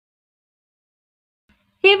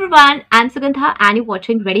Hey everyone, I'm Sugandha and you're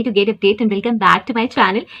watching Ready to Get Update, and welcome back to my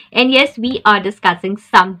channel. And yes, we are discussing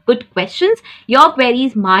some good questions, your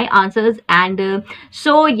queries, my answers. And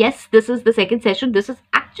so yes, this is the second session. This is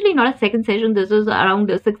actually not a second session. This is around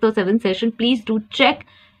a sixth or seventh session. Please do check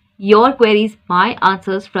your queries, my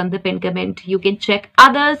answers from the pinned comment. You can check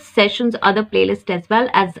other sessions, other playlists as well,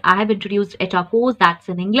 as I have introduced HR course that's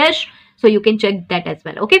in English. So you can check that as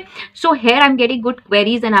well. Okay, so here I'm getting good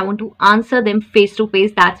queries and I want to answer them face to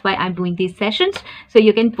face. That's why I'm doing these sessions. So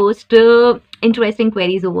you can post interesting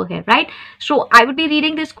queries over here, right? So I would be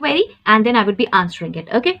reading this query and then I would be answering it.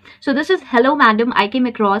 Okay, so this is: hello madam, I came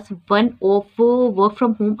across one of work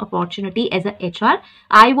from home opportunity as a HR.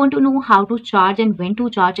 I want to know how to charge and when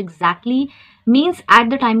to charge exactly, means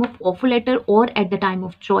at the time of offer letter or at the time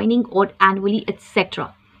of joining or annually,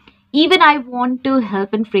 etc. Even I want to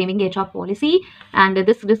help in framing HR policy, and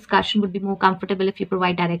this discussion would be more comfortable if you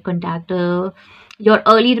provide direct contact. Your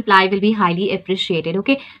early reply will be highly appreciated.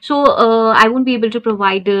 Okay, so I won't be able to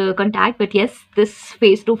provide contact, but yes, this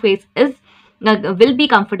face to face is will be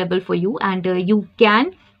comfortable for you, and you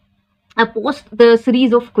can post the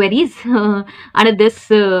series of queries under this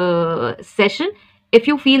session if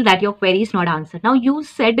you feel that your query is not answered. Now you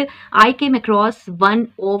said I came across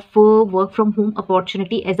one of work from home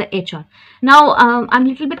opportunity as a HR. Now I'm a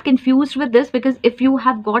little bit confused with this, because if you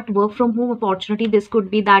have got work from home opportunity, this could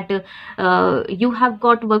be that you have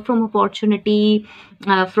got work from opportunity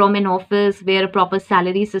from an office where a proper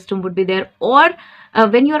salary system would be there, or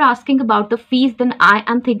when you're asking about the fees, then I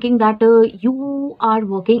am thinking that you are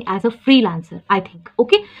working as a freelancer, I think.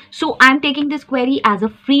 Okay, so I'm taking this query as a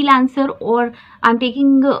freelancer, or I'm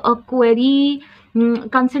taking a query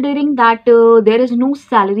considering that there is no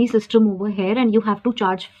salary system over here and you have to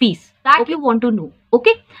charge fees. That you want to know.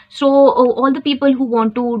 Okay, so all the people who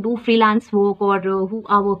want to do freelance work, or who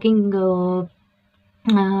are working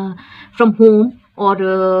from home,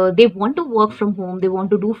 or they want to work from home, they want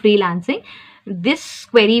to do freelancing, this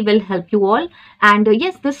query will help you all. And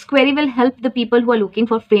yes, this query will help the people who are looking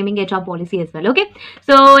for framing HR policy as well. Okay,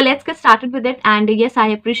 so let's get started with it. And yes, I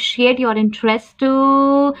appreciate your interest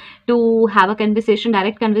to have a conversation,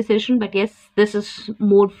 direct conversation, but yes, this is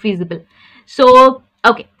more feasible. So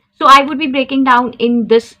okay, so I would be breaking down in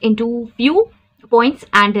this into few points,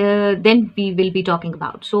 and then we will be talking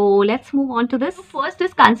about. So let's move on to this. First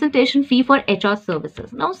is consultation fee for HR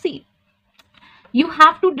services. Now see, you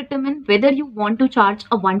have to determine whether you want to charge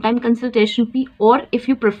a one-time consultation fee, or if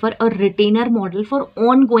you prefer a retainer model for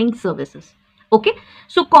ongoing services. Okay,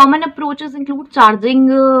 so common approaches include charging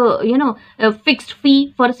a fixed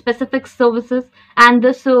fee for specific services, and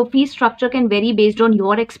this fee structure can vary based on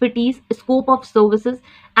your expertise, scope of services,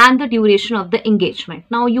 and the duration of the engagement.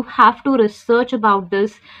 Now you have to research about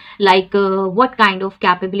this, like what kind of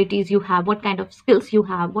capabilities you have, what kind of skills you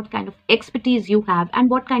have, what kind of expertise you have, and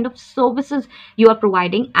what kind of services you are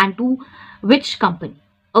providing, and to which company.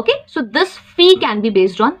 Okay, so this fee can be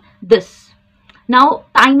based on this. Now,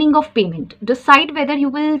 timing of payment. Decide whether you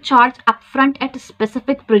will charge upfront at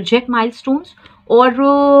specific project milestones, or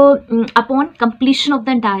upon completion of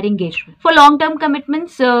the entire engagement. For long-term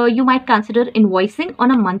commitments, you might consider invoicing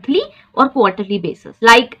on a monthly or quarterly basis.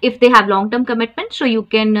 Like if they have long-term commitment, so you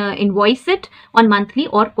can invoice it on monthly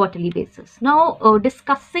or quarterly basis. Now,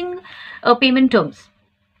 discussing payment terms.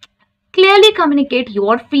 Clearly communicate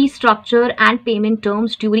your fee structure and payment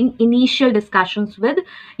terms during initial discussions with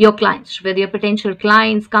your clients, with your potential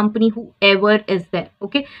clients, company, whoever is there.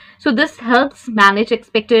 Okay, so this helps manage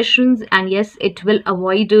expectations, and yes, it will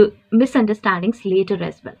avoid misunderstandings later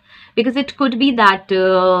as well, because it could be that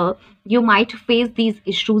you might face these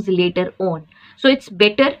issues later on. So it's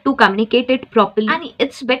better to communicate it properly, and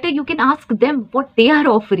it's better you can ask them what they are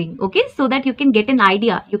offering. Okay, so that you can get an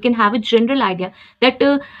idea, you can have a general idea that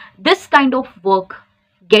this kind of work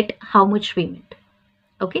get how much payment.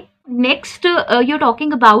 Okay, next you're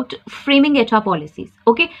talking about framing HR policies.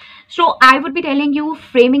 Okay, so I would be telling you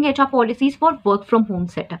framing HR policies for work from home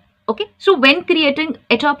setup. Okay, so when creating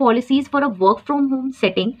HR policies for a work from home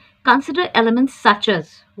setting, consider elements such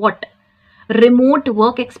as what? Remote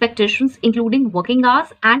work expectations, including working hours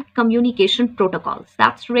and communication protocols.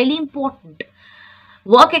 That's really important.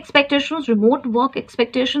 Work expectations, remote work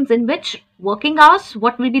expectations, in which working hours,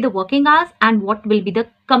 what will be the working hours, and what will be the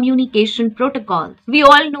communication protocols. We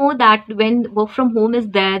all know that when work from home is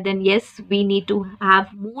there, then yes, we need to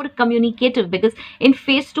have more communicative, because in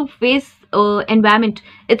face-to-face environment,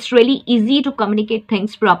 it's really easy to communicate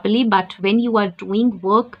things properly, but when you are doing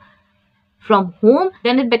work from home,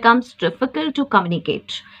 then it becomes difficult to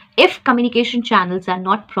communicate if communication channels are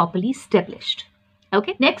not properly established.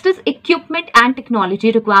 Okay, next is equipment and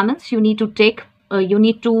technology requirements. You need to take you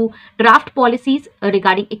need to draft policies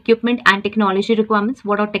regarding equipment and technology requirements.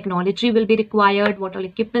 What all technology will be required, what all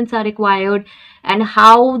equipments are required, and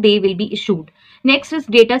how they will be issued. Next is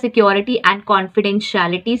data security and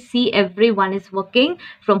confidentiality. See, everyone is working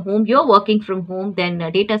from home. You're working from home, then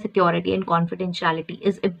data security and confidentiality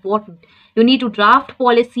is important. You need to draft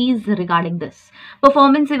policies regarding this.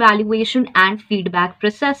 Performance evaluation and feedback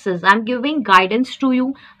processes. I'm giving guidance to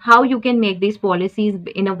you how you can make these policies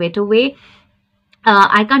in a better way.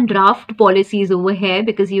 I can't draft policies over here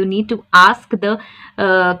because you need to ask the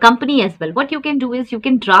company as well. What you can do is you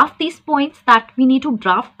can draft these points that we need to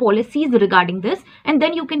draft policies regarding this, and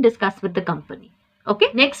then you can discuss with the company.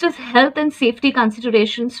 Okay. Next is health and safety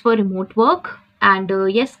considerations for remote work. And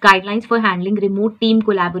yes, guidelines for handling remote team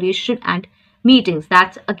collaboration and meetings.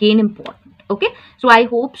 That's again important. Okay, so I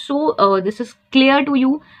hope so this is clear to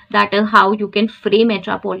you that how you can frame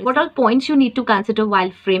HR policy. What all points you need to consider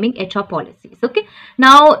while framing HR policies. Okay,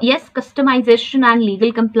 now yes, customization and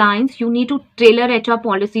legal compliance. You need to tailor HR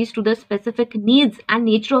policies to the specific needs and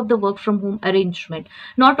nature of the work from home arrangement.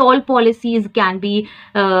 Not all policies can be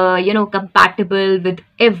compatible with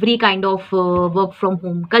every kind of work from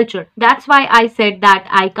home culture. That's why I said that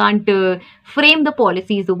I can't frame the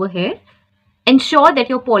policies over here. Ensure that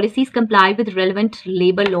your policies comply with relevant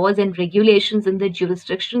labor laws and regulations in the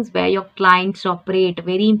jurisdictions where your clients operate.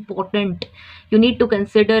 Very important. You need to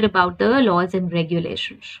consider about the laws and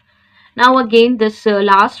regulations. Now again, this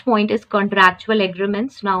last point is contractual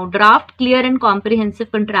agreements. Now draft clear and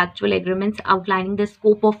comprehensive contractual agreements outlining the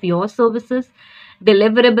scope of your services,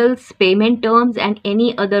 deliverables, payment terms, and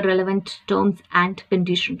any other relevant terms and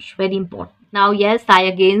conditions. Very important. Now, yes, I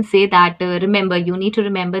again say that remember, you need to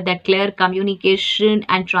remember that clear communication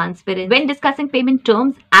and transparency when discussing payment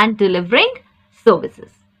terms and delivering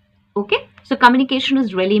services. Okay, so communication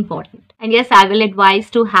is really important. And yes, I will advise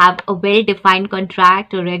to have a well-defined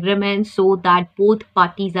contract or agreement so that both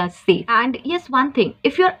parties are safe. And yes, one thing,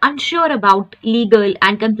 if you're unsure about legal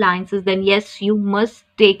and compliances, then yes, you must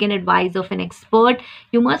take an advice of an expert.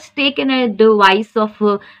 You must take an advice of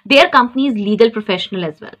their company's legal professional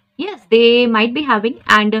as well. Yes, they might be having,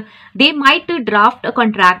 and they might draft a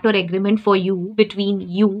contract or agreement for you between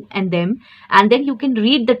you and them, and then you can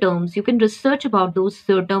read the terms, you can research about those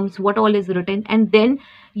terms, what all is written, and then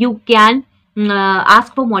you can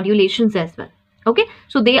ask for modulations as well. Okay,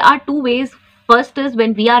 so there are two ways. First is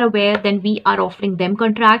when we are aware, then we are offering them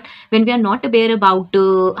contract. When we are not aware about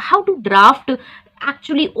how to draft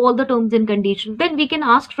actually all the terms and conditions, then we can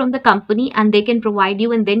ask from the company and they can provide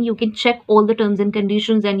you, and then you can check all the terms and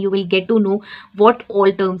conditions and you will get to know what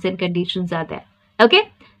all terms and conditions are there.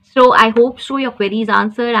 Okay, so I hope so your query is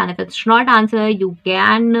answered, and if it's not answered, you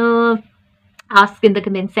can ask in the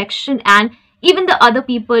comment section, and even the other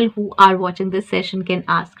people who are watching this session can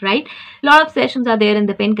ask, right? A lot of sessions are there in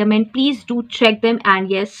the pinned comment. Please do check them,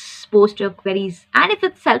 and yes, post your queries, and if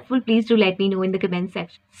it's helpful, please do let me know in the comment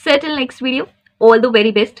section. So till next video, all the very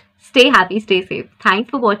best. Stay happy, stay safe. Thanks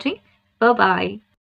for watching. Bye bye.